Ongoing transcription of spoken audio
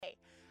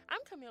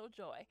Camille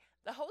Joy,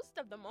 the host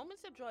of the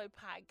Moments of Joy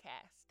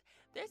podcast.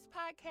 This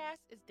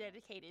podcast is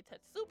dedicated to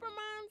super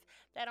moms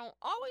that don't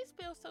always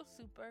feel so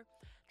super,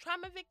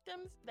 trauma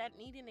victims that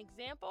need an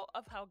example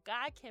of how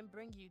God can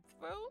bring you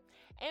through,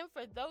 and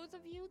for those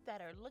of you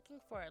that are looking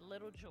for a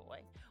little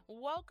joy.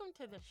 Welcome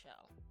to the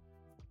show.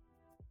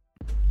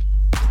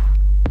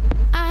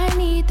 I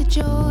need the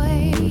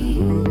joy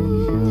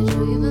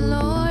of the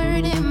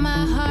Lord in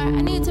my heart.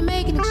 I need to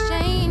make an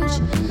exchange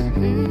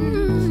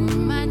for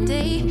my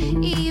day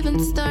even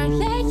start.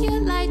 Let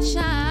your light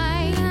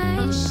shine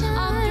all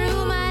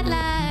through my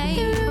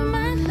life.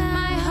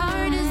 My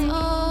heart is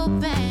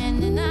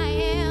open and I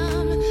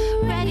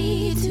am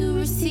ready to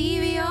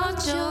receive your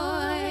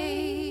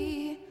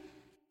joy.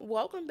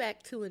 Welcome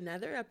back to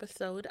another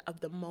episode of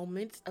the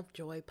Moments of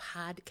Joy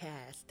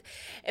podcast.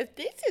 If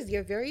this is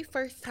your very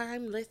first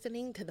time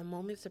listening to the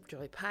Moments of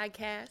Joy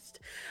podcast,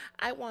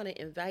 I want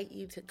to invite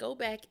you to go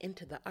back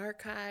into the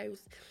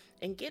archives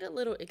and get a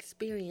little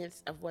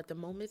experience of what the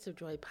Moments of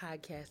Joy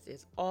podcast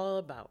is all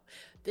about.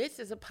 This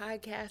is a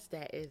podcast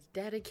that is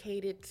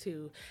dedicated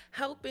to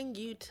helping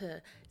you to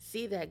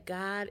see that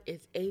God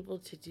is able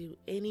to do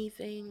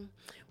anything.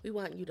 We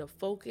want you to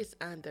focus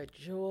on the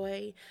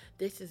joy.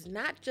 This is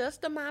not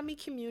just a mommy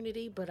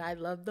community, but I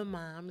love the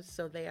moms,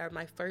 so they are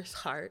my first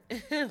heart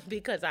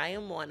because I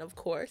am one, of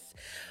course.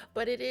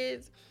 But it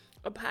is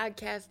a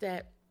podcast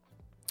that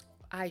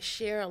I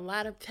share a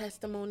lot of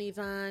testimonies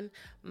on,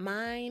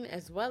 mine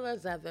as well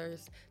as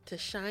others, to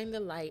shine the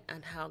light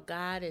on how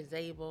God is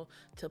able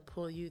to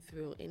pull you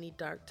through any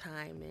dark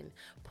time and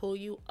pull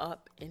you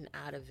up and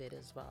out of it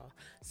as well.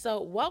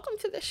 So, welcome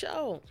to the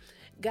show.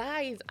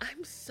 Guys,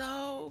 I'm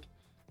so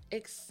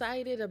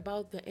excited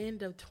about the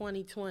end of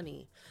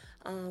 2020.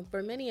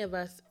 For many of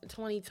us,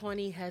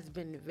 2020 has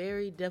been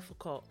very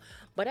difficult.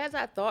 But as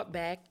I thought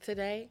back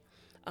today,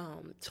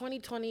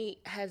 2020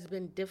 has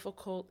been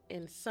difficult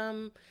in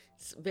some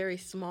very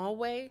small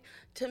way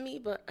to me,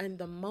 but in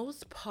the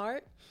most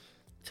part,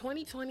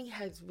 2020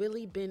 has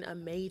really been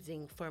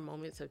amazing for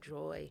Moments of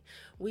Joy.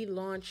 We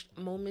launched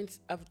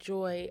Moments of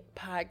Joy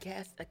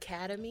Podcast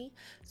Academy.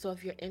 So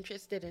if you're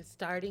interested in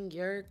starting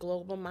your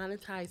global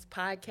monetized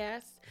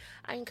podcast,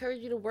 I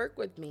encourage you to work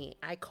with me.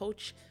 I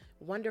coach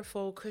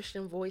wonderful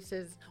Christian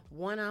voices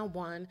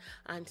one-on-one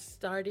on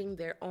starting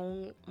their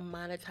own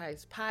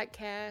monetized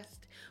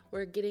podcast.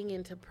 We're getting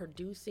into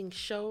producing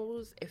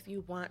shows. If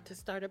you want to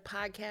start a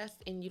podcast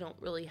and you don't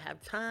really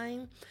have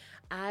time,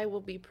 I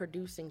will be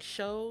producing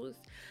shows.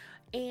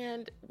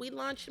 And we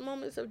launched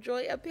Moments of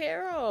Joy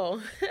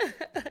apparel,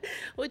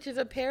 which is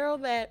apparel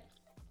that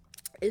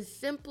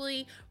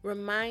simply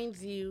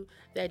reminds you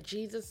that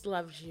Jesus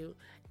loves you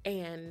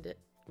and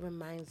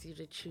reminds you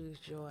to choose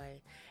joy.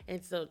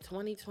 And so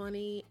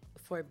 2020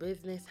 for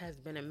business has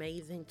been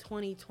amazing.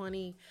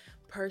 2020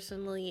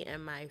 personally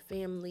and my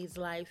family's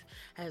life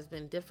has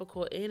been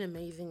difficult and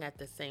amazing at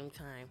the same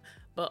time.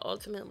 But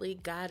ultimately,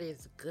 God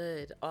is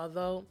good.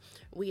 Although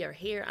we are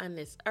here on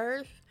this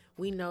earth,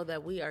 we know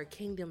that we are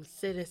kingdom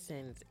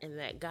citizens and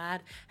that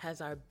God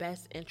has our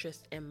best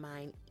interest in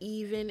mind,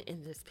 even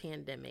in this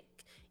pandemic.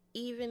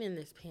 Even in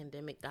this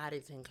pandemic, God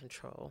is in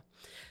control.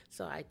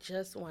 So I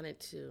just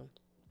wanted to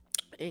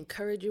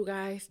encourage you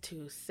guys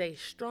to stay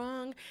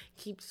strong,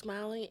 keep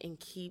smiling, and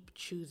keep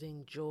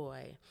choosing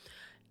joy.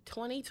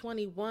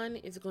 2021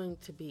 is going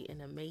to be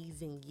an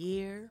amazing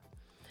year.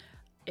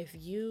 If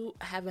you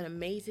have an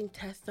amazing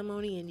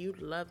testimony and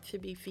you'd love to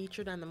be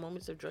featured on the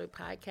Moments of Joy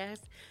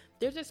podcast,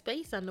 there's a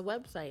space on the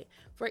website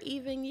for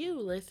even you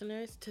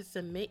listeners to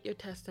submit your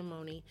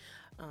testimony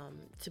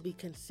to be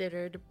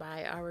considered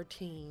by our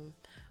team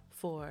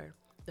for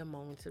the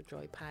Moments of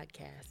Joy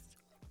podcast.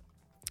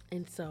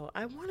 And so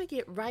I want to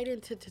get right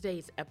into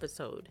today's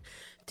episode.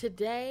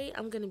 Today,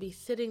 I'm going to be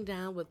sitting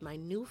down with my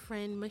new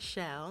friend,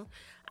 Michelle.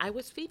 I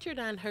was featured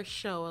on her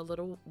show a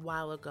little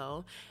while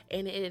ago,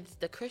 and it's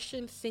the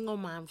Christian Single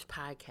Moms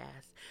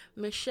podcast.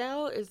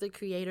 Michelle is the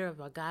creator of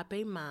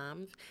Agape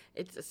Moms.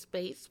 It's a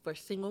space for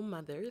single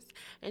mothers,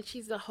 and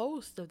she's the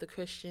host of the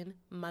Christian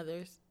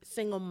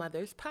Single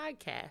Mothers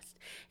podcast.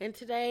 And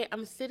today,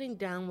 I'm sitting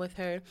down with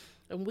her,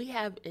 and we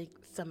have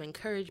some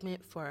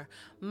encouragement for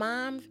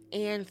moms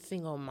and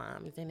single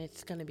moms, and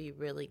it's going to be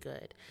really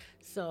good.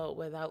 So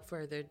without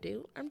further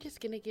ado, I'm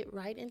just going to get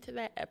right into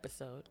that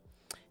episode.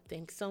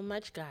 Thanks so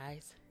much,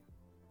 guys.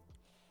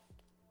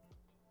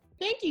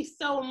 Thank you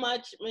so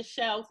much,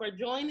 Michelle, for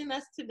joining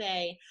us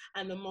today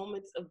on the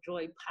Moments of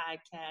Joy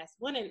podcast.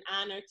 What an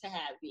honor to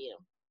have you.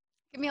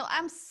 Camille,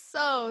 I'm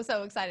so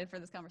excited for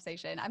this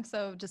conversation. I'm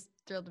so just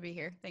thrilled to be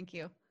here. Thank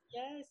you.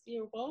 Yes,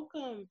 you're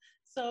welcome.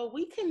 So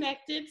we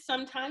connected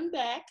some time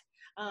back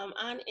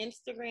on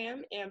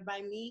Instagram and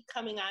by me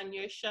coming on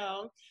your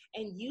show.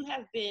 And you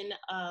have been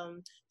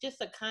just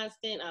a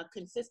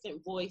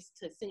consistent voice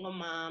to single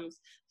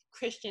moms,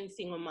 Christian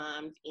single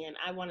moms. And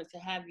I wanted to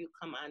have you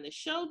come on the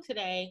show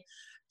today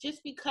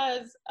just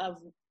because of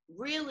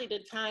really the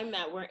time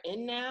that we're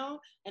in now.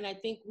 And I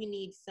think we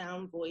need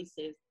sound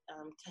voices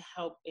to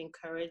help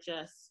encourage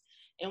us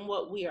in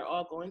what we are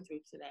all going through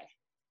today.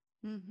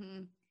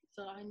 Mm-hmm.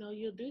 So I know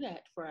you'll do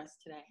that for us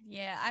today.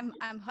 Yeah,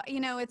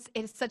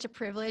 it's such a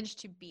privilege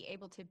to be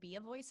able to be a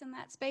voice in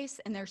that space.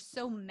 And there's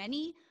so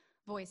many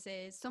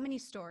voices, so many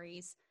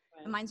stories.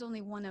 Right. Mine's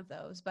only one of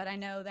those, but I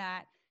know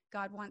that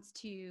God wants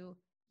to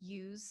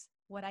use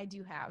what I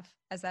do have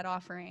as that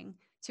offering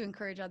to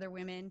encourage other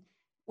women,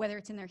 whether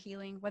it's in their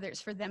healing, whether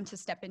it's for them to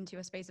step into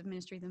a space of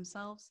ministry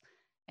themselves.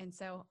 And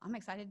so I'm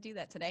excited to do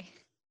that today.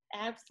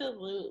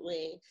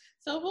 Absolutely.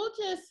 So we'll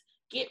just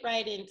get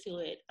right into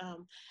it.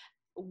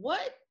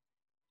 What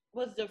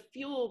was the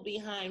fuel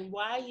behind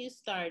why you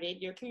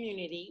started your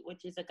community,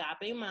 which is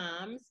Agape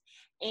Moms,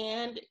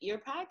 and your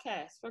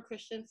podcast for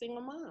Christian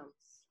single moms?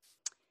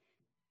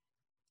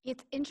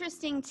 It's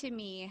interesting to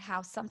me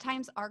how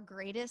sometimes our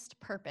greatest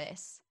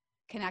purpose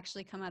can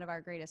actually come out of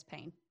our greatest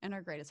pain and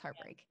our greatest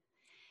heartbreak.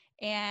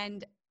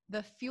 And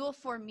the fuel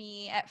for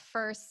me at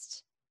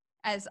first,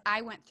 as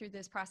I went through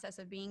this process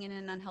of being in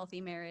an unhealthy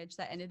marriage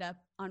that ended up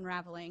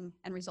unraveling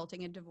and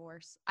resulting in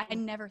divorce, I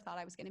never thought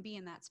I was going to be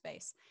in that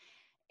space.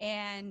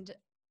 And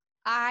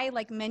I,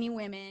 like many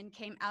women,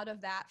 came out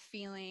of that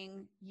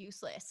feeling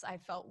useless. I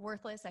felt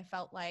worthless. I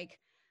felt like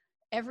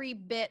every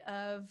bit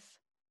of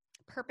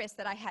purpose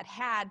that I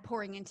had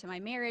pouring into my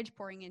marriage,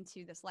 pouring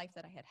into this life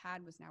that I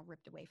had was now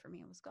ripped away from me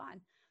and was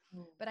gone.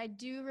 But I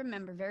do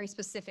remember very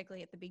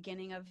specifically at the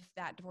beginning of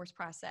that divorce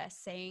process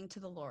saying to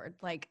the Lord,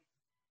 like,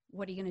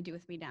 what are you going to do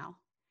with me now?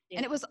 Yeah.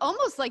 And it was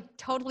almost like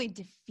totally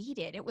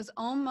defeated. It was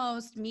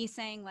almost me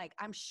saying, like,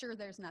 I'm sure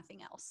there's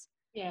nothing else.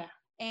 Yeah.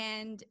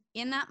 And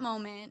in that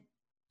moment,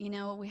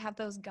 we have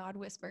those God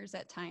whispers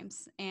at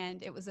times.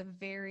 And it was a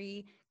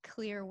very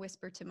clear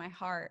whisper to my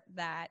heart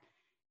that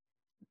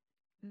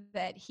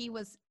he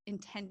was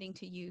intending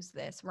to use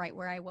this right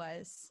where I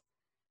was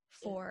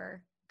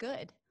for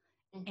good.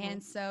 Mm-hmm.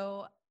 And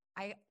so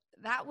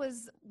that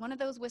was one of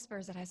those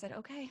whispers that I said,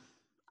 okay,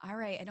 all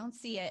right, I don't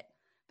see it,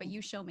 but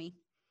you show me.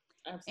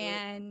 Absolutely.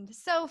 And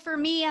so for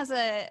me, as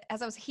I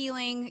was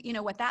healing,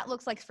 what that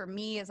looks like for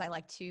me is I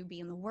like to be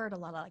in the Word a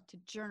lot. I like to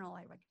journal.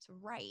 I like to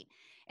write.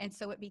 And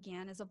so it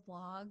began as a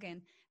blog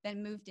and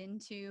then moved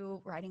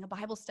into writing a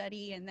Bible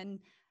study and then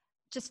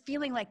just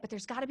feeling like, but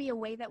there's got to be a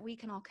way that we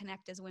can all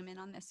connect as women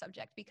on this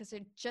subject because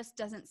it just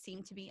doesn't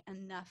seem to be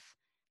enough.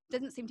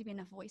 Doesn't seem to be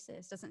enough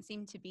voices. Doesn't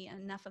seem to be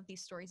enough of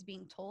these stories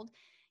being told.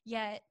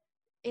 Yet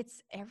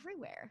it's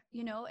everywhere.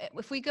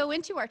 If we go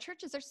into our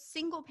churches, there's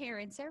single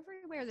parents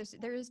everywhere.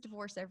 There is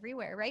divorce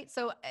everywhere, right?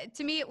 So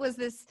to me, it was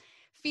this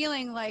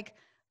feeling like,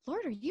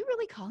 Lord, are you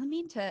really calling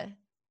me to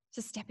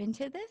step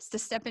into this, to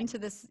step into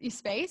this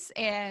space?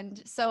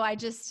 And so I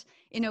just,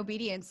 in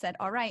obedience, said,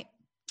 all right,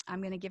 I'm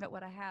going to give it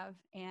what I have.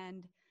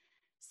 And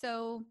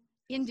so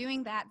in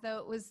doing that, though,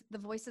 it was the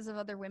voices of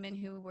other women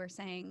who were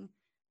saying,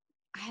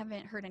 I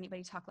haven't heard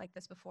anybody talk like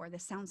this before.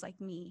 This sounds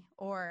like me,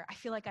 or I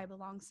feel like I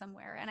belong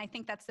somewhere. And I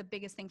think that's the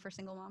biggest thing for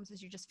single moms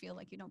is you just feel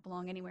like you don't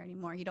belong anywhere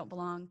anymore. You don't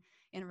belong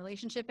in a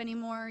relationship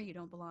anymore. You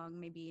don't belong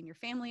maybe in your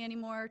family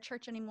anymore,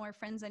 church anymore,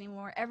 friends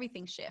anymore.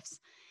 Everything shifts.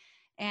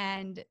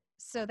 And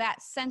so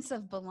that sense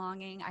of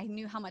belonging, I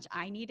knew how much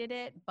I needed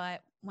it.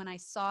 But when I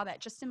saw that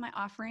just in my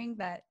offering,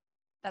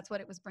 that's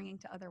what it was bringing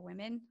to other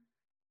women,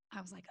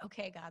 I was like,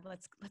 okay, God,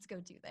 let's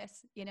go do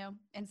this,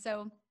 And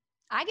so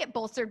I get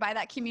bolstered by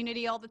that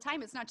community all the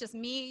time. It's not just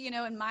me,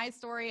 and my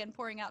story and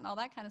pouring out and all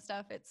that kind of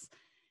stuff.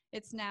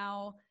 It's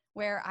now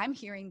where I'm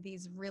hearing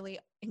these really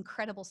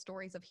incredible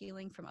stories of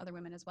healing from other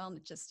women as well. And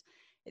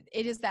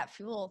it is that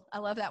fuel. I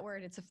love that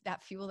word. It's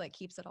that fuel that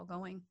keeps it all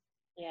going.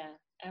 Yeah,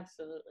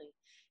 absolutely.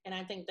 And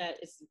I think that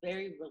it's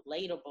very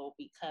relatable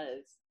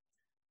because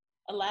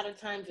a lot of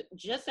times,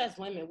 just as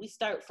women, we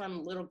start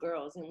from little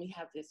girls and we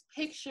have this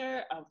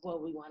picture of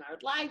what we want our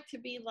life to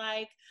be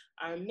like,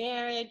 our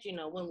marriage,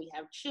 when we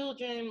have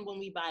children, when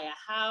we buy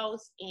a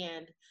house.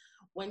 And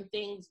when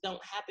things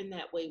don't happen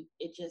that way,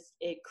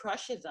 it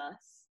crushes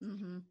us.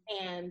 Mm-hmm.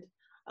 And,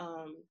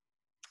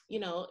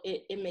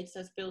 it makes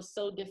us feel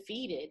so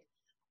defeated.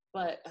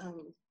 But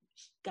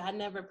God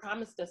never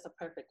promised us a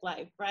perfect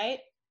life, right?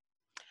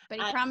 But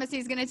he promised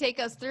he's going to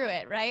take us through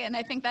it, right? And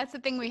I think that's the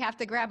thing we have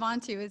to grab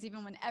onto is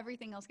even when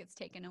everything else gets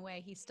taken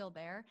away, he's still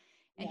there.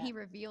 And he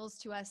reveals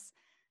to us,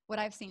 what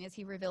I've seen is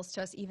he reveals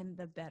to us even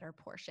the better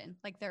portion.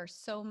 Like there's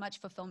so much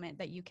fulfillment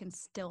that you can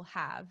still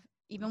have,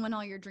 even when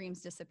all your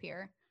dreams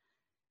disappear.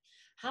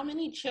 How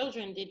many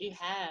children did you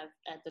have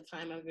at the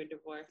time of your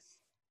divorce?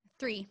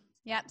 3.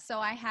 Yep. So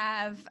I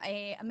have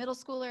a middle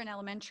schooler, an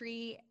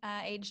elementary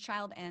age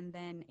child, and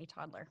then a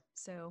toddler.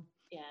 So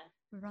yeah,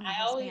 we run the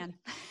whole span.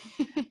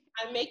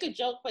 I make a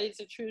joke, but it's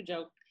a true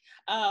joke,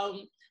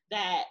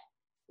 that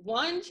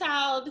one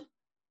child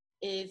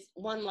is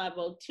one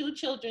level, 2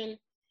 children,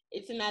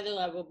 it's another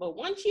level. But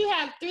once you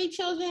have 3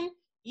 children,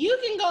 you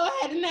can go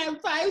ahead and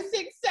have 5,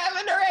 6,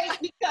 7, or 8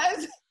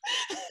 because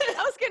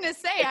I was going to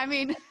say,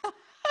 3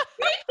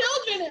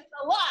 children is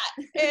a lot.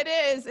 It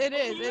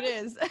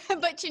is.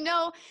 But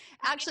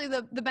actually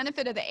the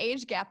benefit of the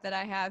age gap that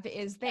I have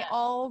is they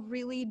all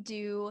really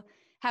do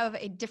have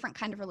a different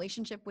kind of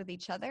relationship with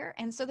each other.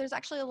 And so there's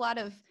actually a lot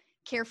of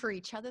care for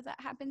each other that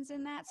happens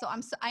in that. So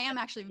I am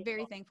actually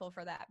very thankful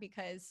for that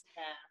because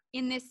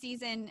in this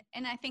season,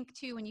 and I think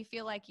too, when you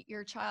feel like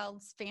your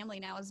child's family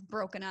now is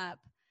broken up,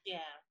 Yeah.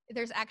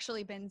 there's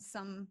actually been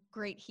some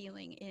great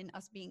healing in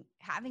us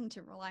having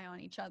to rely on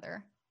each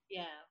other.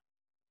 Yeah.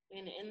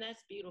 And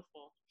that's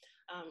beautiful.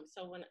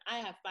 So when I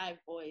have 5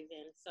 boys,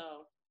 and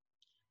so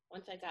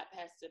once I got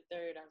past the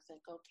 3rd, I was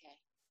like, okay,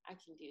 I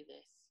can do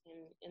this.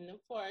 And the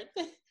 4th,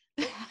 this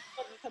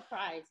was a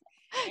surprise.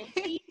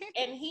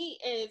 And he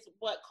is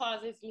what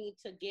causes me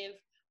to give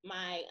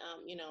my,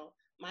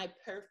 my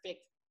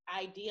perfect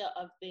idea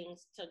of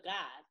things to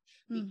God.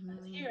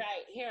 Because here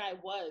I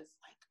was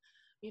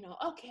like,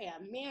 okay,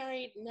 I'm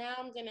married. Now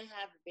I'm going to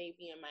have a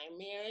baby in my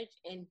marriage.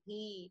 And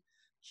he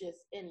just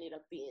ended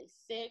up being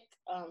sick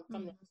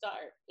from the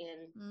start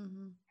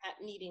and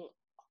needing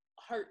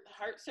heart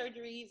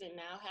surgeries and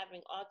now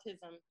having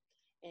autism.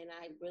 And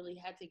I really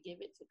had to give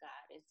it to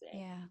God and say,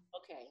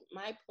 okay,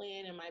 my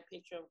plan and my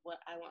picture of what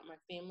I want my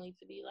family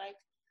to be like,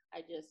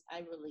 I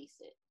release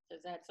it,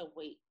 because that's a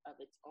weight of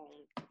its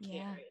own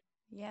carry.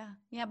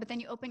 Yeah. But then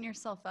you open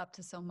yourself up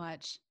to so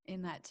much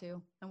in that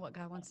too, and what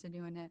God wants to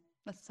do in it.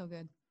 That's so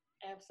good.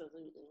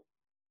 Absolutely.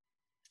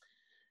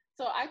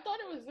 So I thought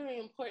it was very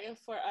important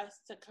for us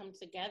to come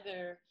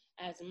together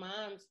as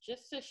moms,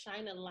 just to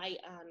shine a light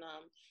on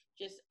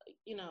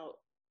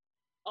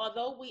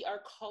although we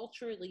are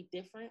culturally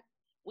different,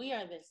 we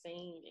are the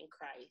same in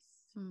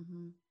Christ.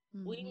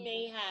 We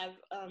may have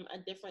a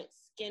different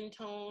skin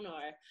tone,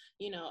 or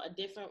a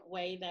different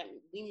way that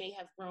we may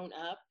have grown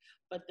up,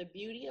 but the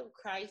beauty of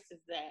Christ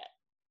is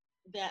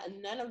that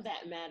none of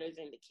that matters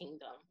in the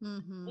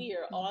kingdom. We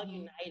are all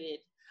united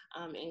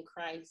in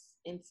Christ.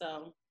 And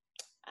so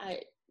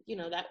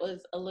that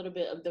was a little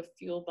bit of the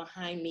fuel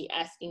behind me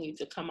asking you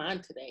to come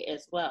on today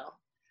as well.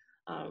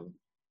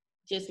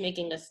 Just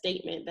making a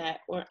statement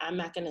that I'm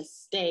not going to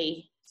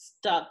stay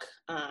stuck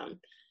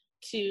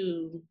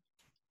to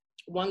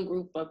one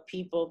group of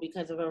people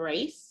because of a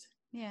race.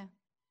 Yeah.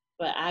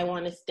 But I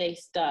want to stay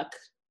stuck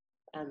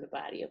on the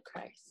body of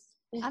Christ.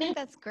 I think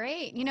that's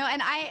great. And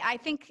I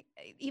think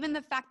even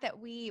the fact that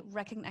we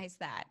recognize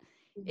that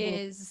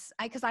is,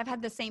 because I've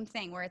had the same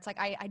thing where it's like,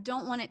 I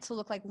don't want it to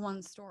look like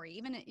one story.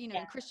 Even,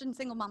 Christian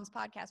Single Moms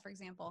podcast, for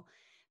example,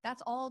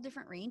 that's all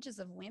different ranges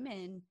of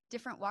women,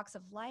 different walks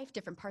of life,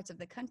 different parts of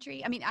the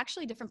country. I mean,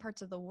 actually different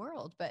parts of the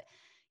world, but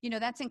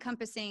that's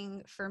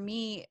encompassing for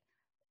me.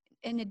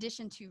 In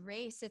addition to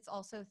race, it's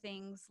also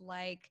things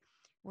like,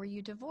 were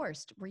you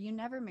divorced? Were you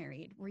never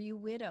married? Were you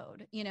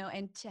widowed?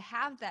 And to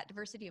have that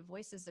diversity of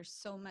voices, there's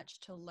so much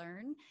to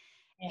learn.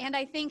 Yeah. And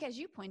I think, as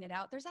you pointed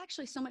out, there's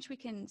actually so much we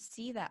can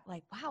see that,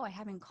 like, wow, I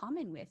have in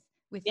common with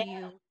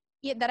you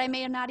that I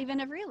may have not even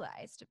have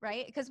realized,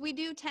 right? Because we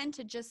do tend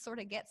to just sort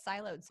of get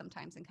siloed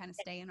sometimes and kind of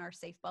stay in our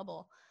safe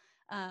bubble.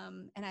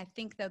 And I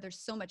think, though, there's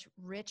so much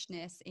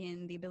richness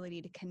in the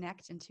ability to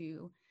connect and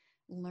to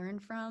learn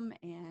from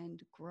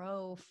and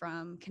grow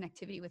from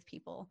connectivity with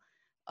people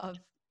of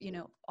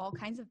all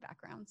kinds of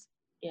backgrounds.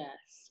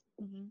 Yes,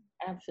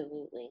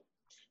 absolutely.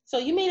 So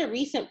you made a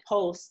recent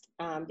post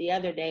the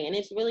other day, and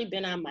it's really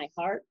been on my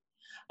heart.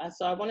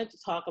 So I wanted to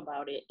talk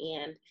about it.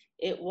 And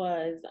it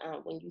was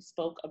when you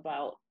spoke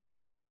about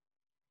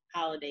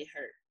holiday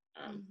hurt.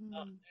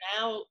 So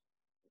now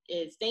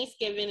it's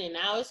Thanksgiving, and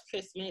now it's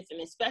Christmas,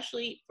 and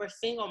especially for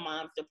single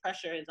moms, the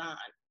pressure is on,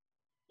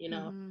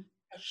 to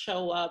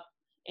show up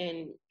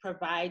and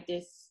provide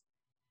this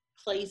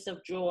place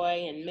of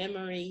joy and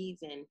memories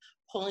and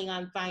pulling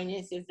on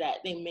finances that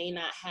they may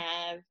not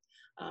have.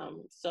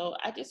 So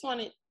I just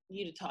wanted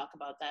you to talk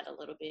about that a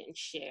little bit and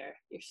share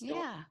your story.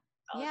 Yeah.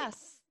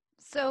 Yes.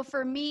 So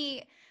for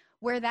me,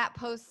 where that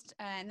post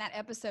and that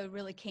episode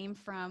really came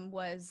from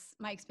was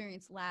my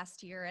experience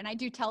last year. And I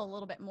do tell a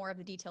little bit more of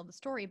the detail of the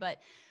story, but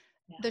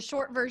the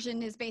short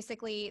version is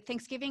basically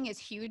Thanksgiving is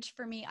huge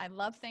for me. I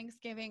love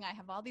Thanksgiving. I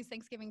have all these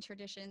Thanksgiving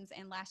traditions.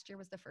 And last year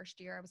was the first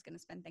year I was going to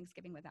spend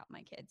Thanksgiving without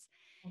my kids.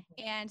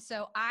 And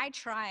so I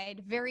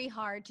tried very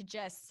hard to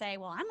just say,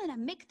 well, I'm going to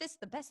make this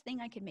the best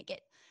thing I can make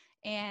it,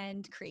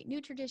 and create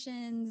new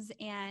traditions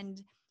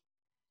and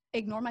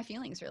ignore my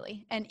feelings,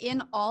 really. And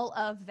in all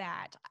of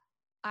that,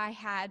 I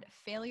had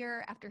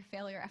failure after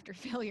failure after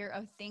failure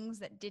of things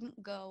that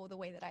didn't go the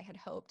way that I had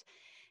hoped.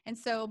 And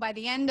so by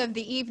the end of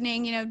the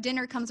evening,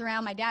 dinner comes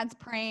around, my dad's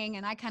praying,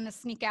 and I kind of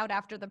sneak out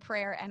after the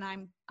prayer,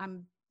 and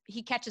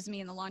he catches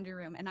me in the laundry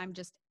room, and I'm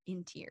just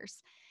in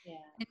tears. Yeah.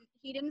 And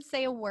he didn't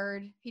say a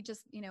word. He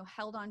just,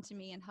 held on to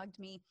me and hugged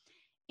me.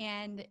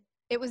 And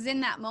it was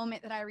in that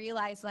moment that I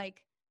realized,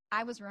 like,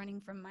 I was running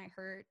from my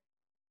hurt,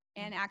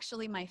 and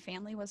actually my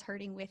family was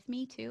hurting with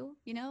me too,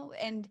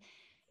 and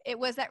it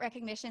was that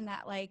recognition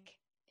that, like,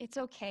 it's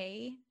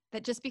okay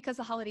that just because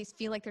the holidays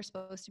feel like they're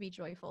supposed to be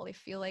joyful, they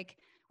feel like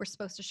we're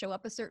supposed to show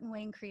up a certain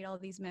way and create all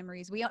these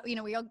memories. We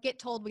all get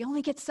told we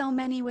only get so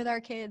many with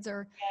our kids,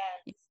 or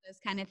those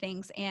kind of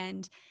things.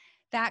 And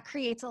that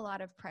creates a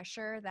lot of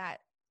pressure that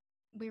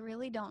we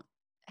really don't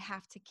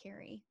have to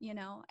carry, and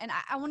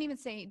I won't even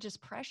say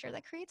just pressure,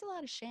 that creates a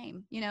lot of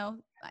shame,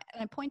 and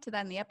I point to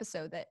that in the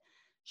episode, that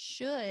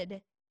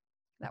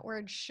that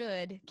word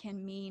should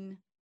can mean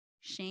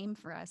shame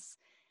for us.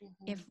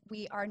 if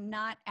we are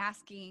not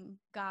asking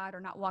God or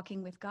not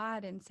walking with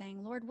God and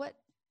saying, Lord, what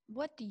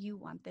do you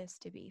want this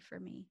to be for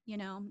me? You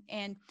know,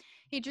 and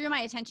he drew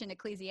my attention to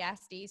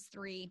Ecclesiastes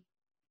 3,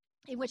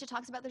 in which it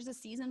talks about there's a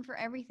season for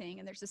everything,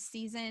 and there's a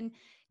season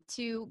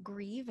to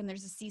grieve, and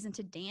there's a season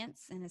to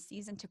dance, and a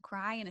season to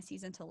cry, and a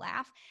season to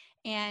laugh.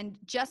 And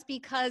just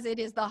because it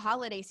is the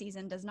holiday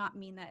season does not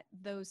mean that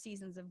those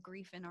seasons of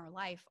grief in our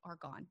life are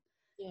gone.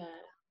 Yeah.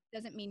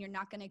 Doesn't mean you're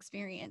not going to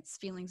experience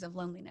feelings of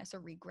loneliness or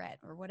regret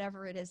or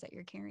whatever it is that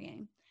you're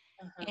carrying.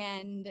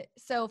 And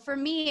so for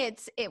me,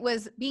 it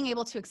was being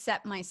able to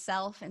accept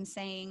myself and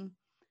saying,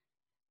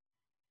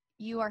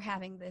 you are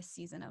having this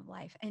season of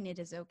life and it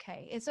is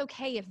okay. It's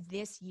okay if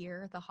this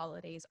year the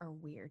holidays are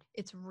weird.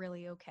 It's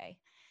really okay.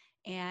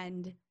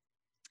 And,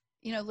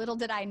 you know, little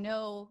did I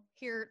know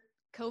here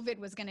COVID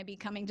was going to be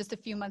coming just a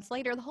few months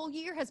later. The whole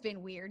year has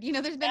been weird. You know,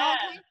 there's been all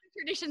kinds of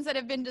traditions that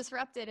have been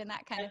disrupted and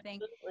that kind of thing.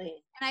 And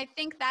I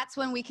think that's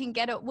when we can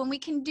when we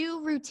can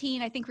do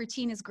routine. I think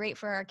routine is great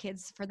for our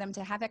kids, for them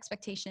to have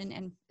expectation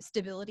and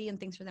stability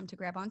and things for them to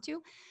grab onto.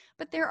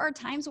 But there are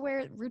times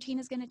where routine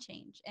is going to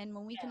change. And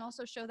when we can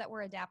also show that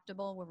we're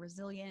adaptable, we're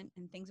resilient,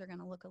 and things are going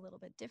to look a little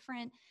bit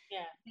different.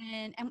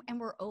 And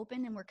we're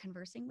open and we're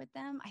conversing with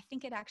them, I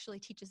think it actually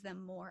teaches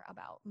them more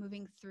about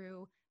moving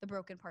through the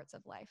broken parts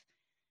of life.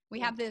 We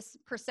have this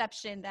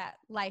perception that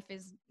life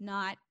is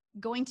not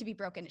going to be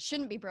broken. It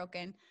shouldn't be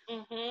broken.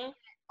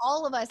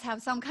 All of us have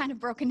some kind of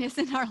brokenness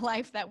in our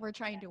life that we're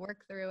trying to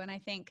work through. And I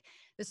think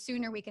the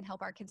sooner we can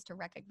help our kids to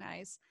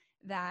recognize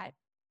that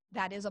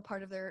that is a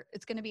part of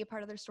it's going to be a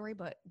part of their story,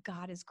 but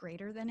God is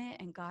greater than it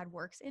and God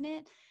works in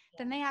it,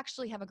 then they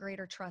actually have a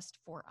greater trust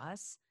for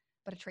us,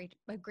 but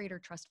a greater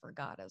trust for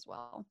God as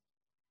well.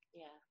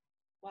 Yeah.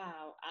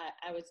 Wow.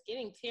 I was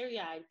getting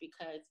teary-eyed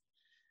because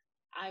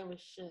I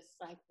was just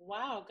like,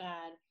 wow,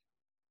 God,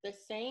 the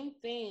same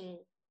thing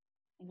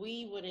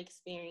we would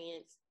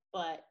experience,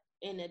 but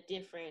in a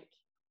different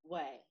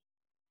way.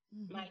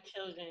 My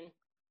children,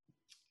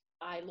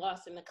 I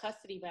lost in the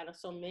custody battle,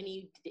 so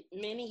many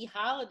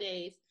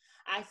holidays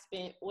I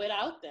spent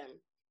without them.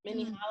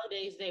 Many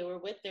holidays they were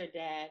with their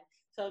dad.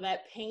 So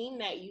that pain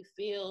that you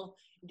feel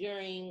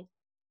during,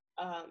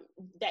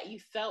 that you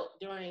felt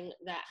during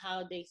that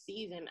holiday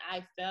season,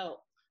 I felt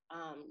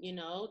you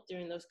know,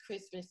 during those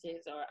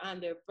Christmases or on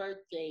their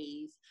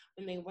birthdays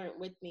when they weren't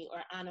with me,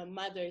 or on a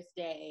Mother's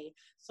Day.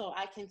 So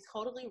I can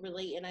totally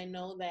relate. And I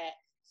know that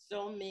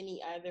so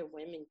many other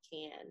women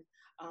can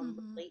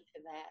relate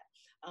to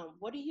that.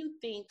 What do you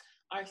think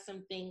are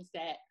some things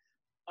that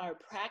are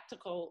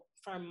practical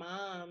for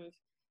moms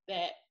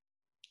that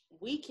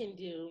we can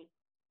do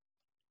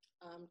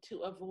to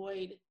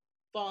avoid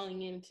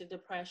falling into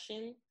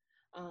depression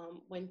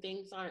when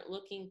things aren't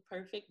looking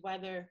perfect?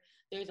 Whether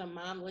there's a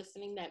mom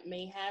listening that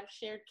may have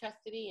shared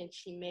custody and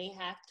she may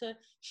have to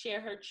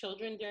share her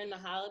children during the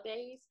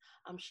holidays.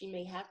 She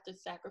may have to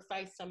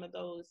sacrifice some of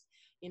those,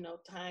 you know,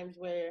 times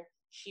where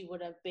she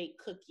would have baked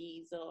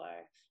cookies or,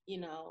 you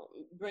know,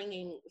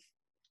 bringing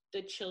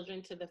the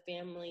children to the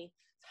family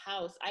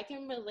house. I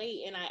can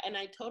relate, and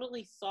I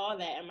totally saw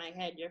that in my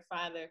head, your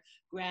father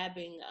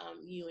grabbing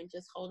you and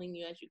just holding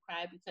you as you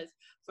cried, because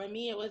for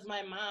me it was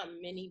my mom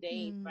many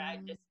days where I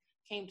just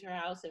came to her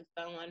house and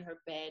fell on her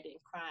bed and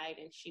cried,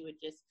 and she would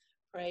just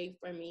pray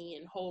for me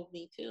and hold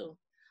me too.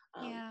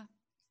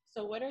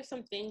 So what are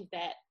some things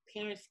that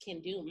parents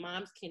can do,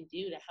 moms can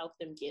do, to help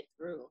them get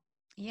through?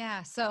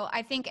 Yeah. So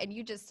I think, and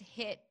you just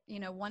hit, you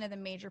know, one of the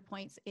major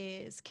points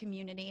is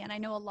community. And I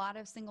know a lot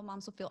of single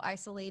moms will feel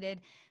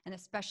isolated. And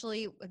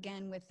especially,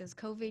 again, with this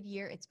COVID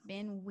year, it's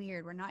been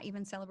weird. We're not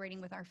even celebrating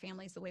with our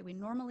families the way we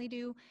normally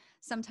do.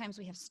 Sometimes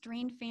we have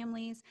strained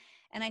families.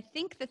 And I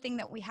think the thing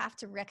that we have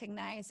to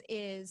recognize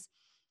is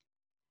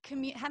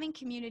having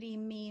community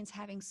means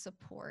having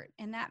support.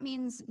 And that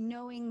means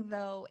knowing,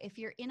 though, if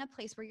you're in a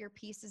place where your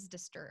peace is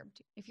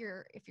disturbed, if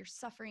you're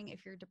suffering,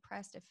 if you're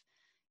depressed,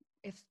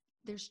 if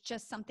there's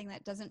just something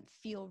that doesn't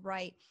feel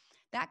right,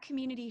 that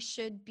community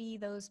should be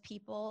those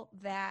people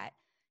that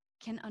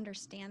can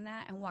understand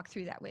that and walk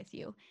through that with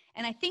you.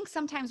 And I think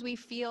sometimes we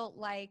feel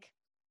like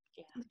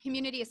the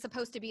community is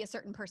supposed to be a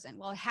certain person.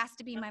 Well, it has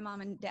to be my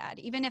mom and dad,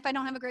 even if I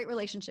don't have a great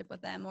relationship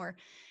with them or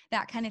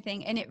that kind of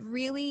thing. And it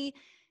really,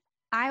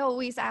 I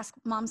always ask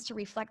moms to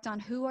reflect on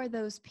who are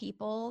those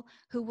people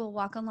who will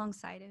walk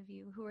alongside of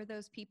you, who are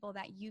those people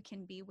that you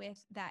can be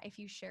with, that if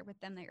you share with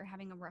them that you're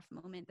having a rough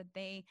moment, that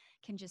they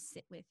can just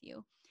sit with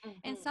you.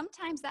 And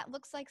sometimes that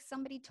looks like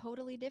somebody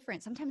totally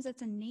different. Sometimes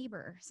it's a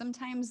neighbor.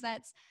 Sometimes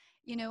that's,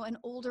 you know, an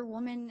older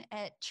woman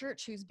at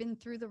church who's been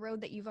through the road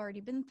that you've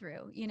already been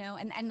through, you know,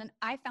 and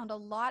I found a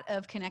lot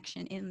of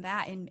connection in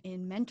that, in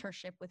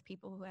mentorship with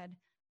people who had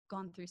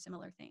gone through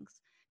similar things,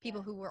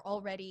 people who were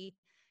already,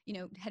 you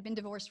know, had been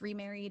divorced,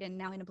 remarried, and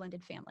now in a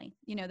blended family,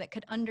 you know, that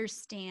could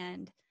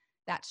understand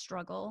that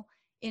struggle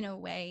in a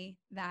way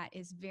that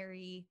is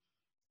very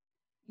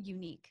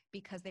unique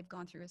because they've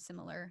gone through a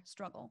similar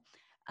struggle.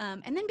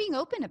 And then being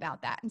open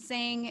about that and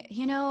saying,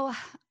 you know,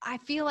 I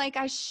feel like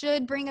I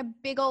should bring a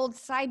big old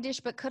side dish,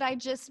 but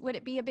would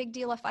it be a big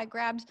deal if I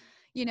grabbed,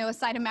 a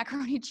side of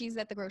macaroni and cheese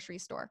at the grocery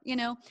store,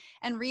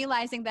 and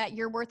realizing that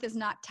your worth is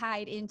not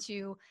tied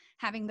into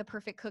having the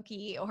perfect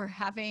cookie or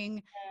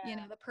having,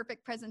 the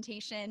perfect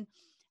presentation,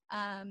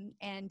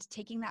 and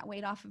taking that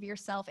weight off of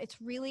yourself.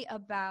 It's really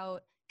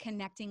about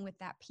connecting with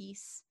that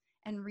peace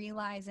and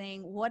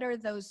realizing what are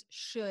those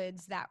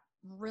shoulds that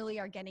really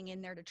are getting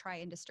in there to try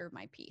and disturb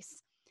my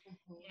peace,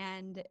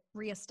 and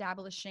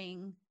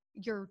reestablishing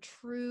your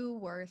true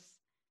worth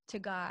to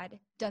God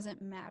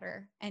doesn't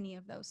matter any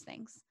of those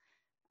things.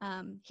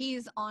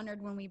 He's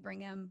honored when we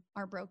bring him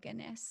our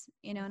brokenness,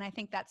 and I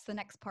think that's the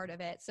next part of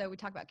it. So we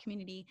talk about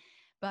community,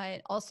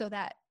 but also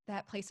that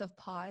place of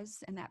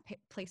pause and that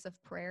place of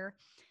prayer.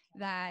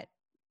 That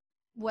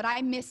what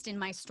I missed in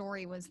my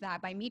story was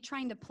that by me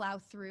trying to plow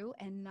through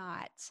and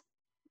not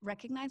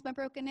recognize my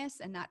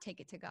brokenness and not take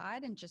it to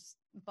God and just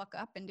buck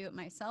up and do it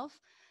myself,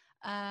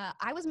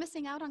 I was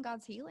missing out on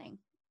God's healing.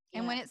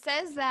 And when it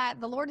says that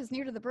the Lord is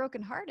near to the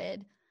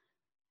brokenhearted,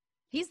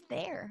 he's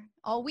there.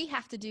 All we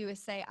have to do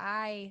is say,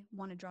 I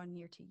want to draw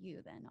near to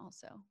you then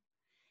also.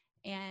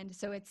 And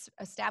so it's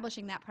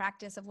establishing that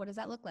practice of what does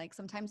that look like?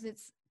 Sometimes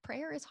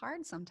prayer is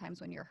hard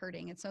sometimes when you're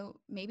hurting. And so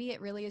maybe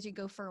it really is you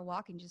go for a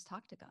walk and just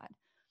talk to God.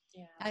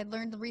 Yeah. I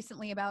learned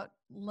recently about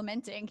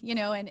lamenting,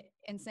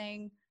 and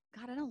saying,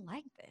 God, I don't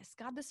like this.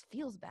 God, this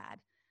feels bad.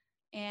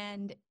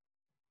 And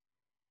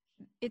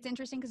it's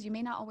interesting because you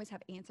may not always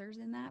have answers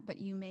in that, but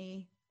you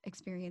may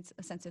experience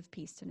a sense of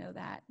peace to know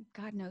that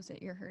God knows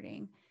that you're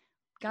hurting.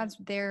 God's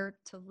there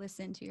to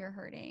listen to your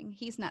hurting.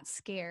 He's not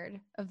scared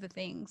of the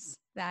things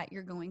that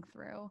you're going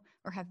through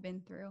or have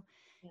been through.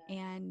 Yeah.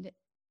 And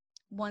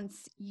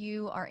once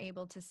you are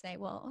able to say,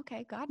 well,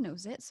 okay, God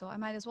knows it, so I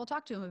might as well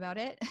talk to him about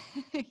it.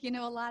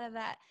 A lot of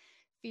that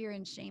fear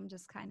and shame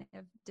just kind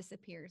of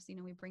disappears.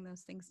 We bring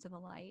those things to the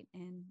light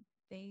and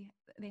they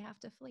have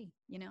to flee,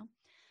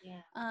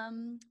 Yeah.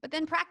 But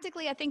then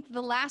practically, I think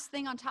the last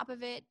thing on top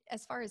of it,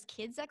 as far as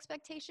kids'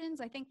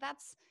 expectations, I think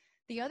that's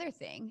the other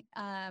thing.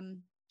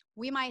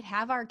 We might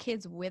have our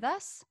kids with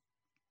us,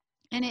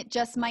 and it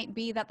just might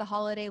be that the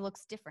holiday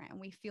looks different, and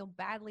we feel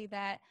badly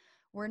that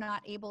we're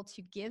not able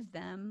to give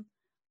them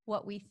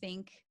what we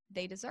think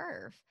they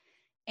deserve.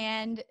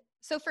 And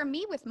so for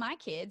me with my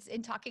kids,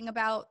 in talking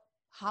about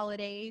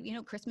holiday,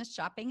 Christmas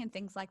shopping and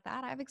things like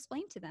that, I've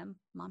explained to them,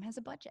 Mom has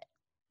a budget.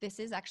 This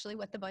is actually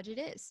what the budget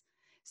is.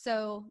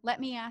 So let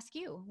me ask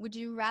you, would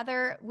you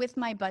rather, with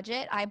my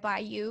budget, I buy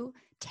you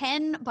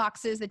 10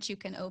 boxes that you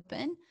can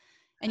open,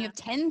 and you have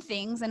 10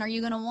 things, and are you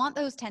going to want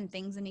those 10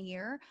 things in a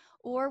year?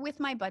 Or with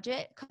my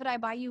budget, could I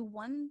buy you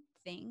one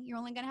thing? You're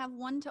only going to have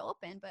one to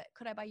open, but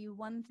could I buy you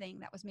one thing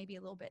that was maybe a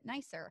little bit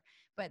nicer,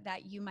 but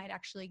that you might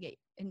actually get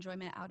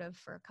enjoyment out of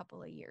for a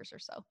couple of years or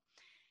so?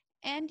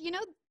 And,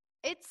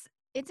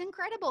 it's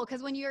incredible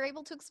because when you're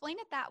able to explain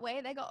it that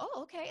way, they go,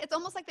 oh, okay. It's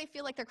almost like they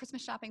feel like they're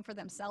Christmas shopping for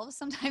themselves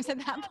sometimes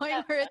at that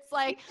point, where it's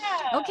like,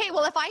 okay,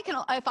 well,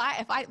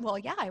 well,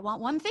 yeah, I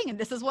want one thing and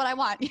this is what I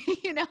want,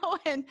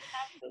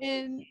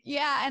 and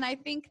I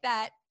think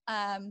that,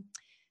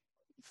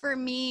 for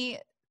me,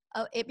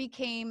 it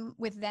became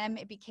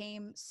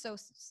so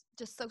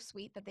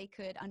sweet that they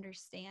could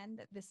understand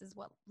that this is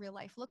what real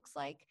life looks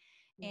like.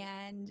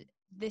 And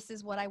this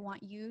is what I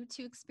want you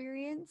to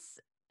experience,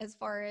 as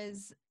far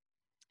as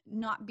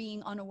not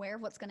being unaware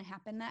of what's going to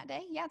happen that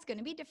day. Yeah, it's going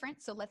to be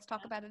different. So let's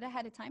talk about it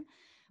ahead of time,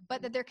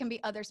 but that there can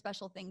be other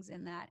special things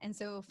in that. And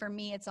so for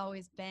me, it's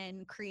always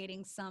been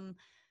creating some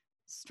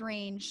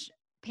strange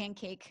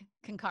pancake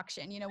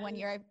concoction. One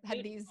year I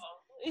had these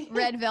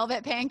red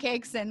velvet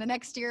pancakes, and the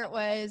next year it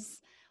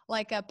was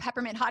like a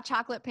peppermint hot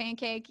chocolate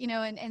pancake,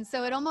 and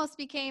so it almost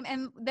became,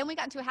 and then we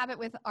got into a habit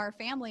with our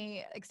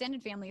family,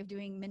 extended family, of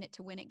doing minute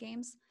to win it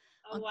games.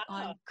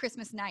 On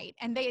Christmas night.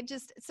 And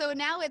so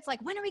now it's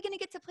like, when are we going to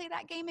get to play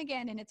that game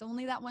again? And it's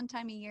only that one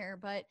time a year,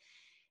 but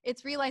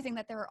it's realizing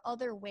that there are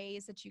other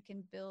ways that you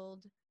can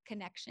build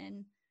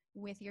connection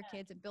with your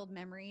kids and build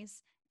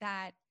memories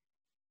that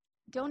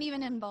don't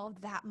even involve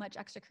that much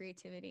extra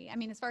creativity. I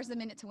mean, as far as the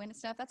minute to win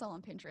stuff, that's all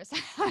on Pinterest.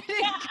 I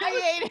didn't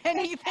create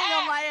anything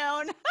on my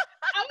own.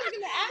 I was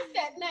going to ask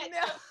that next.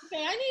 No.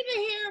 I need to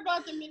hear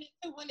about the minute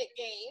to win it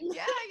game.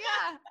 Yeah.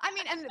 I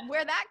mean, and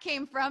where that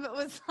came from, it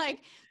was like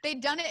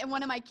they'd done it in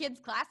one of my kids'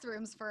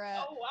 classrooms for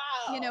a,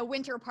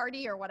 winter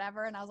party or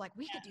whatever. And I was like,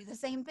 we could do the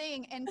same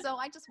thing. And so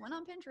I just went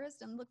on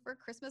Pinterest and looked for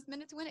Christmas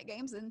minute to win it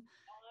games. And,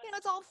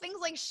 it's all things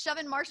like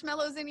shoving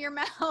marshmallows in your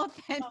mouth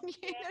and,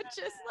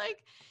 just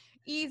like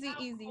easy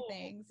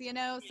things,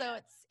 So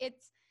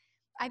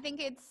I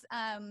think it's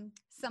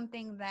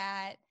something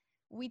that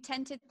we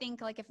tend to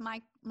think, like, if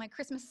my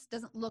Christmas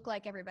doesn't look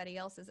like everybody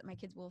else's, that my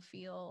kids will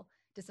feel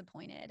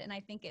disappointed. And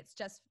I think it's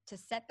just to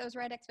set those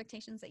right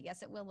expectations that,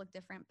 yes, it will look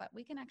different, but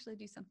we can actually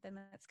do something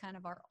that's kind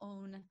of our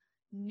own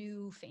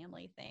new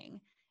family thing.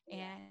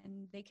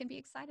 And they can be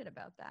excited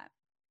about that.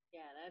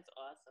 Yeah, that's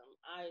awesome.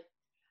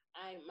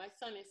 My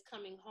son is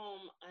coming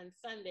home on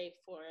Sunday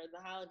for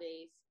the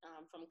holidays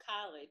from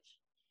college.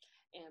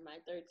 And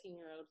my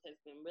 13-year-old has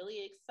been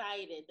really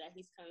excited that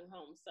he's coming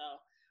home.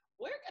 So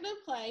we're going to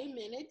play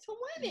Minute to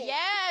Win It.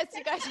 Yes,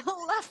 you guys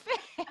will love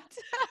it.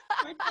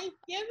 For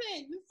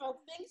Thanksgiving.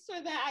 So thanks for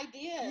the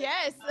idea.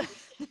 Yes.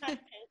 Trying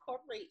to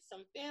incorporate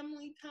some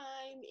family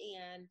time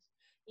and,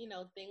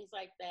 things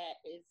like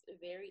that is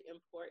very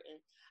important.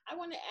 I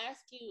want to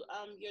ask you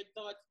your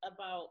thoughts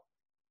about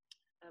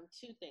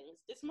two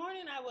things. This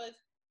morning I was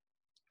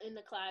in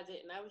the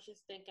closet and I was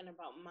just thinking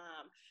about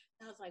mom.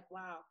 And I was like,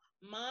 wow,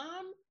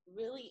 mom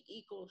really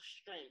equals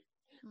strength.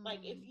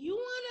 Like if you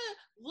want to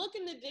look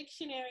in the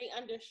dictionary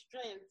under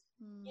strength,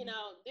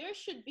 there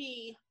should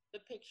be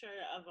the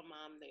picture of a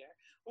mom there.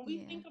 When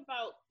we think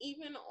about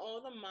even all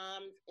the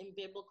moms in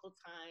biblical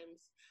times,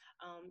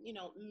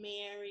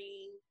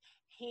 Mary,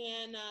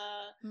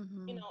 Hannah,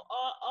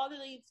 all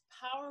of these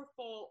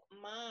powerful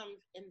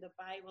moms in the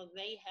Bible,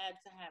 they had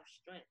to have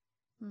strength.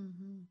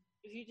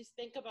 If you just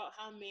think about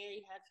how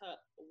Mary had to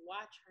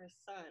watch her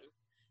son,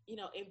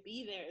 and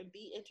be there and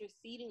be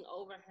interceding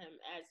over him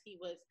as he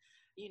was,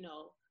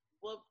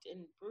 whooped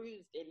and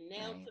bruised and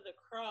nailed to the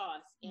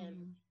cross.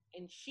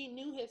 And she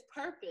knew his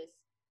purpose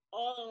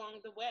all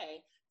along the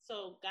way.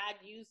 So God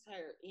used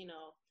her,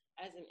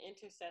 as an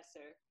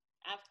intercessor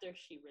after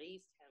she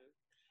raised him.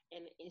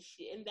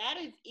 And that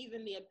is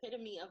even the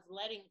epitome of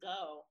letting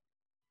go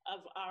of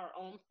our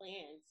own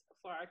plans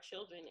for our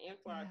children and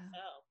for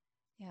ourselves.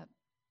 Yep.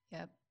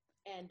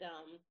 And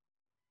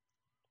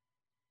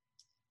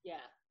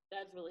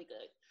that's really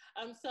good.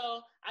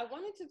 So I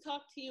wanted to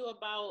talk to you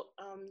about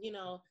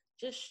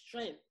just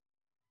strength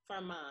for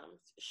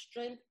moms,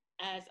 strength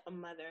as a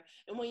mother.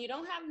 And when you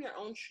don't have your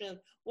own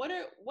strength, what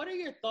are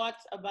your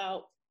thoughts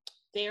about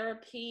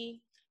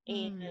therapy?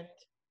 And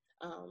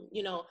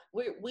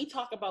we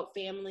talk about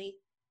family.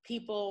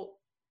 People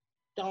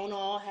don't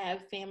all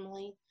have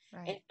family.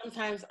 Right. And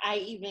sometimes I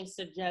even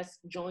suggest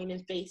joining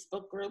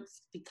Facebook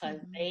groups because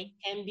they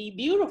can be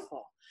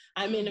beautiful.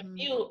 I'm in a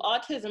few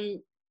autism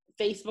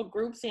Facebook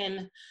groups,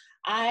 and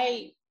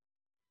I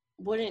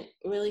wouldn't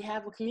really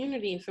have a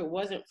community if it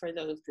wasn't for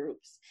those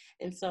groups.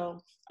 And so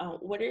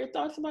what are your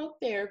thoughts about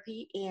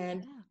therapy,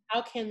 and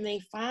how can they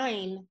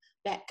find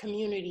that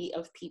community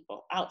of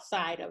people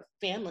outside of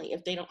family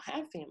if they don't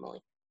have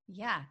family?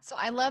 Yeah. So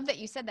I love that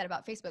you said that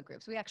about Facebook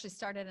groups. We actually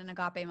started an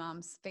Agape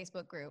Moms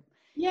Facebook group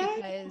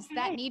because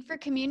that need for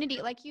community,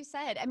 like you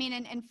said, I mean,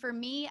 and for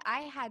me,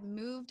 I had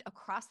moved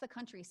across the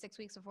country 6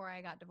 weeks before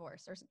I got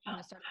divorced or started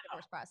the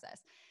divorce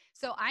process.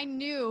 So I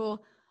knew,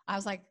 I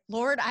was like,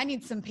 Lord, I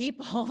need some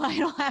people. I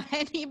don't have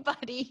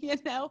anybody,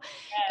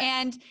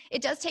 and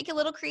it does take a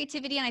little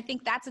creativity. And I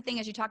think that's the thing,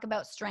 as you talk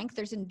about strength,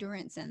 there's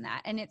endurance in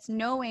that. And it's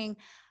knowing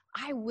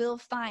I will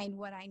find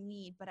what I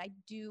need, but I'm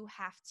going to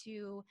have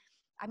to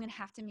I'm going to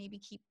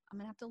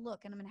have to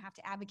look, and I'm going to have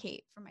to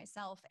advocate for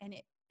myself. And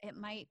it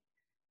might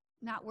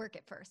not work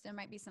at first. There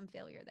might be some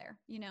failure there,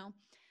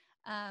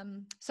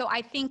 So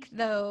I think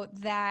though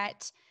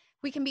that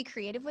we can be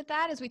creative with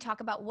that as we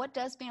talk about what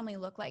does family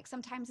look like.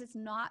 Sometimes it's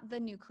not the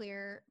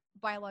nuclear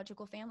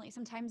biological family.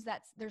 Sometimes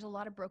there's a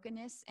lot of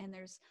brokenness and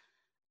there's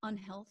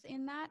unhealth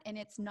in that. And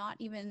it's not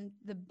even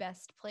the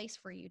best place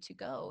for you to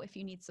go if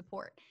you need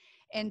support.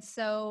 And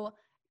so,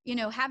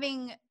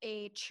 having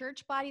a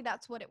church body,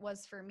 that's what it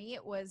was for me.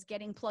 It was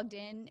getting plugged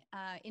in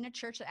a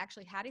church that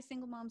actually had a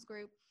single moms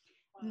group.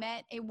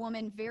 Met a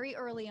woman very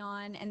early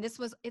on, and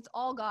it's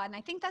all God. And I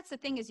think that's the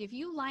thing, is if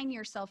you line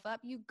yourself up,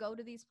 you go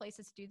to these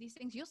places to do these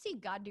things, you'll see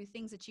God do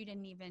things that you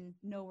didn't even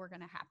know were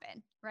going to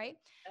happen. Right.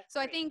 That's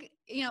great. I think,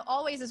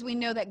 always as we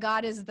know that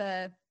God is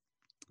the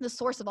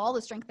source of all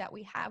the strength that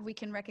we have, we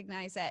can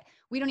recognize that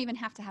we don't even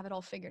have to have it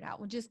all figured out.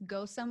 We'll just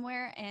go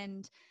somewhere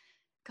and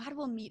God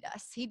will meet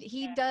us.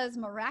 He does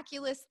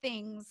miraculous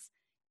things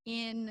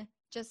in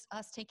just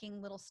us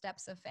taking little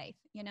steps of faith,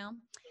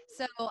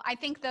 So I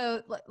think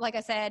though, like I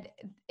said,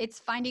 it's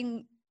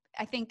finding,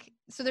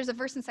 so there's a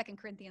verse in 2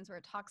 Corinthians where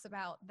it talks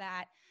about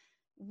that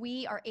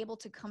we are able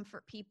to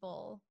comfort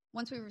people.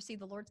 Once we receive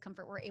the Lord's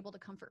comfort, we're able to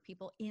comfort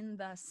people in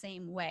the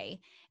same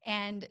way.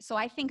 And so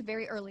I think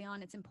very early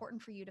on, it's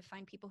important for you to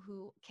find people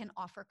who can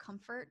offer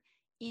comfort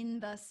in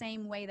the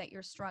same way that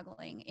you're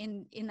struggling,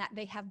 in that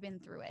they have been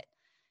through it,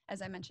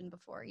 as I mentioned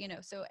before,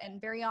 so, and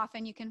very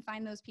often you can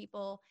find those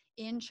people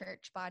in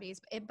church bodies,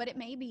 but it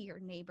may be your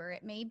neighbor.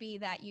 It may be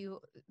that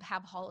you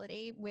have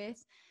holiday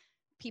with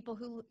people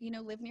who,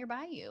 live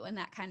nearby you and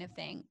that kind of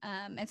thing.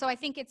 And so I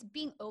think it's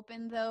being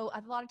open though.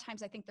 A lot of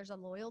times I think there's a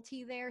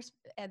loyalty there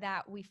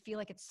that we feel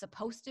like it's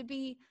supposed to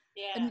be,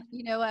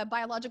 a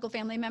biological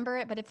family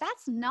member. But if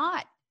that's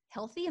not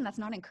healthy and that's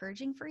not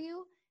encouraging for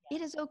you, it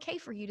is okay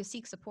for you to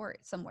seek support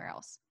somewhere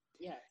else.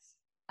 Yes.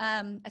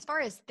 As far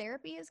as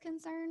therapy is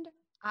concerned,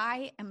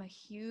 I am a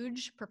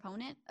huge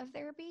proponent of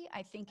therapy.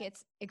 I think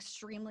it's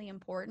extremely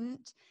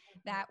important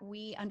that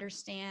we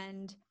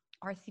understand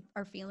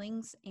our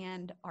feelings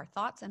and our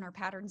thoughts and our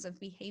patterns of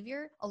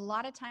behavior. A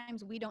lot of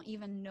times we don't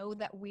even know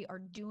that we are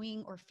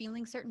doing or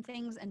feeling certain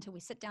things until we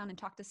sit down and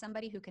talk to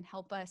somebody who can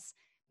help us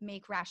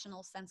make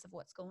rational sense of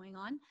what's going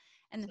on,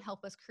 and then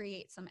help us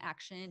create some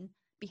action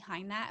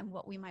behind that and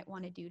what we might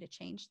want to do to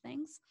change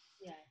things.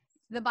 Yes.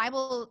 the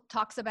Bible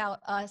talks about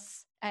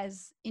us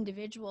as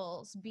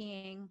individuals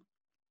being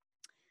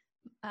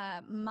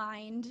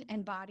mind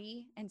and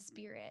body and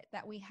spirit,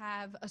 that we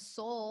have a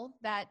soul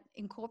that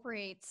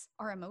incorporates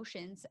our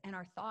emotions and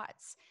our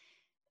thoughts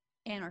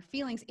and our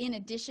feelings, in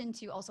addition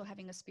to also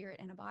having a spirit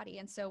and a body.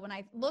 And so when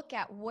I look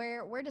at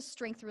where does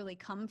strength really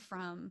come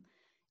from,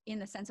 in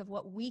the sense of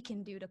what we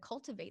can do to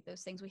cultivate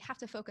those things, we have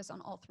to focus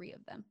on all three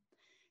of them.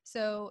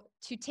 So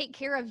to take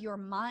care of your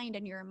mind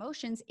and your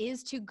emotions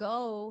is to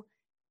go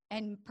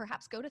and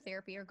perhaps go to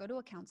therapy or go to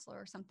a counselor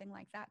or something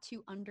like that,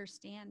 to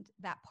understand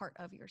that part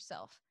of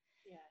yourself.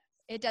 Yes.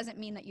 It doesn't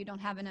mean that you don't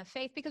have enough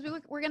faith, because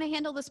we're going to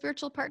handle the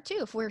spiritual part too.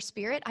 If we're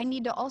spirit, I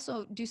need to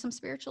also do some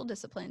spiritual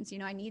disciplines.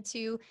 I need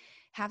to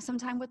have some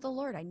time with the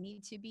Lord. I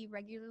need to be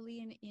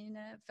regularly in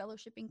a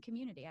fellowshipping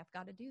community. I've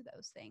got to do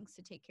those things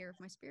to take care of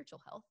my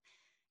spiritual health.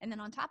 And then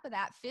on top of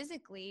that,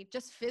 physically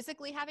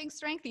having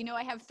strength,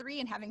 I have 3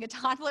 and having a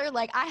toddler,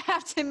 like I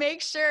have to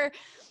make sure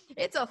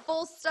it's a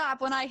full stop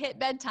when I hit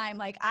bedtime.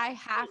 Like I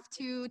have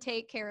to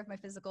take care of my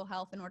physical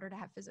health in order to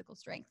have physical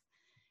strength.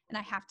 And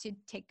I have to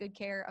take good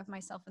care of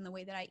myself in the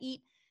way that I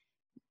eat,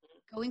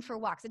 going for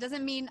walks. It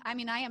doesn't mean, I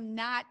am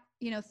not,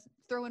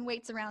 throwing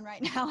weights around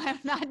right now. I'm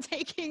not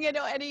taking,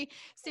 any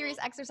serious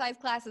exercise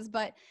classes,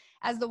 but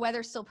as the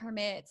weather still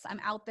permits,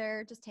 I'm out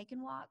there just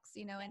taking walks,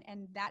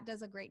 and that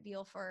does a great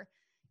deal for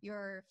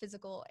your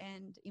physical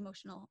and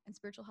emotional and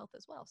spiritual health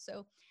as well.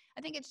 So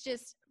I think it's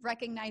just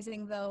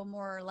recognizing, though,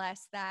 more or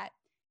less, that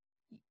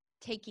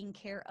taking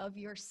care of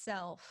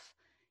yourself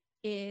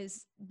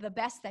is the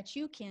best that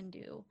you can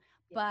do.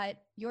 But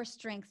your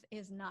strength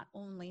is not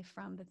only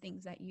from the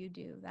things that you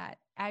do, that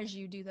as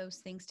you do those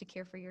things to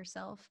care for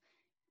yourself,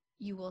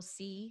 you will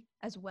see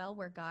as well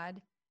where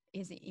God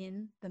is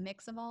in the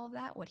mix of all of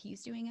that, what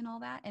he's doing in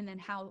all that, and then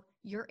how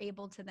you're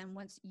able to then,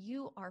 once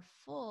you are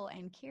full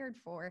and cared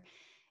for,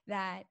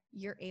 that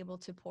you're able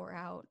to pour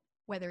out,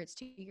 whether it's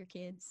to your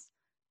kids,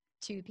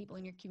 to people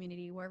in your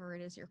community, wherever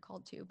it is you're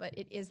called to. But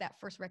it is that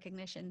first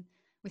recognition.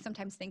 We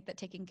sometimes think that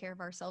taking care of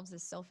ourselves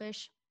is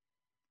selfish,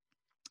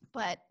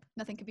 but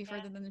nothing could be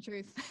further than the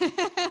truth. Yes,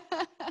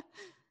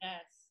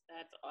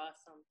 that's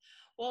awesome.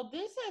 Well,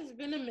 this has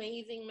been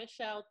amazing,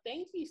 Michelle.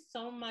 Thank you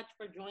so much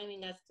for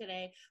joining us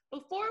today.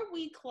 Before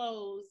we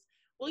close,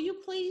 will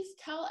you please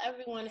tell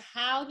everyone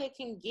how they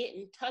can get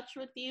in touch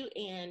with you?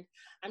 And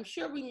I'm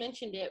sure we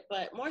mentioned it,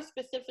 but more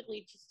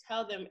specifically, just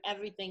tell them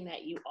everything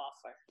that you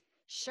offer.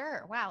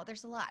 Sure. Wow,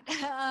 there's a lot.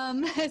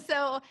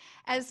 So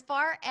as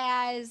far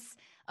as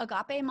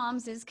Agape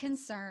Moms is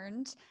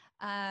concerned,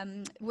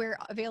 we're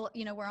available,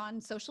 we're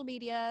on social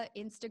media,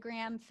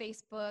 Instagram,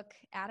 Facebook,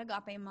 at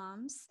Agape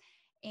Moms.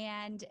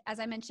 And as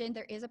I mentioned,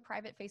 there is a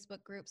private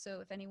Facebook group.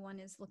 So if anyone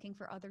is looking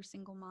for other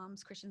single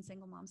moms, Christian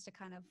single moms, to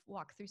kind of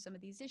walk through some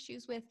of these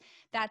issues with,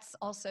 that's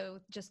also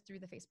just through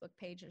the Facebook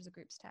page. There's a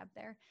groups tab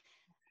there.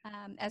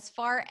 As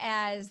far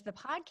as the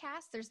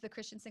podcast, there's the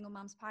Christian Single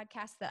Moms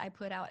podcast that I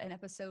put out an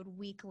episode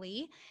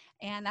weekly,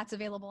 and that's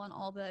available on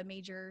all the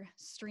major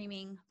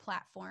streaming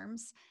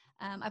platforms.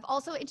 I've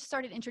also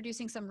started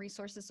introducing some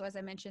resources. So as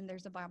I mentioned,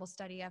 there's a Bible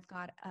study I've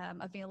got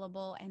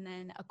available, and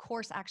then a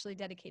course actually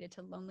dedicated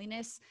to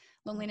loneliness.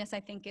 Loneliness,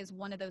 I think, is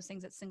one of those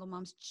things that single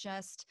moms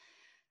just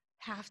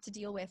have to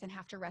deal with and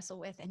have to wrestle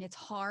with. And it's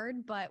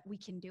hard, but we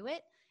can do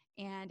it.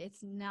 And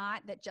it's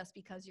not that just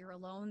because you're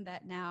alone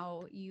that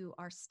now you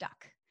are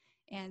stuck.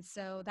 And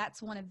so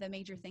that's one of the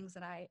major things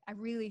that I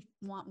really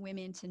want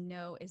women to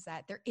know, is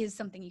that there is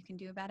something you can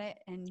do about it.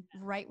 And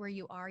right where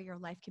you are, your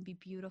life can be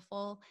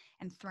beautiful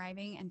and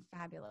thriving and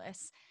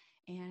fabulous.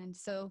 And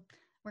so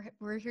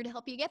we're here to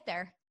help you get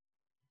there.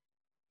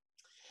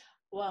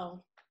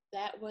 Well,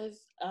 that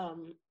was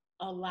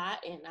a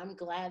lot, and I'm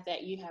glad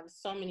that you have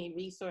so many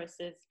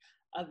resources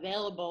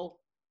available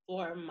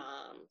for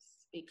moms,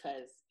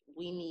 because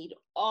we need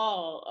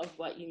all of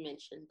what you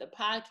mentioned: the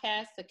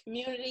podcast, the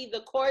community, the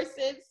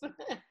courses.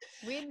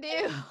 We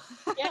do.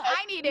 Yeah.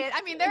 I need it.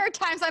 I mean, there are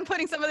times I'm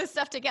putting some of this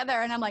stuff together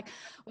and I'm like,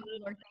 oh,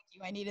 Lord, thank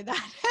you. I needed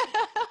that.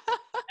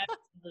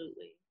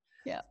 Absolutely.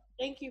 Yeah.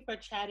 Thank you for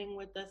chatting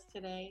with us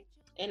today.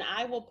 And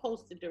I will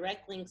post the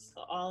direct links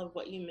to all of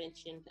what you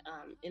mentioned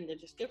in the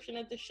description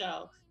of the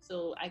show,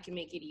 so I can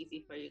make it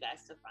easy for you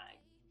guys to find.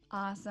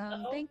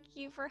 Awesome. Thank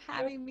you for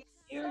having me.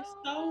 You're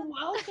so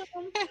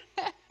welcome.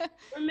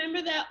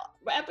 Remember that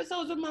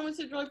episodes of Moments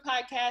of Joy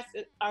podcast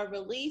are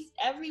released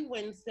every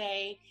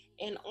Wednesday.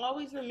 And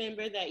always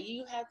remember that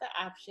you have the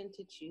option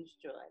to choose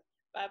joy.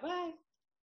 Bye-bye.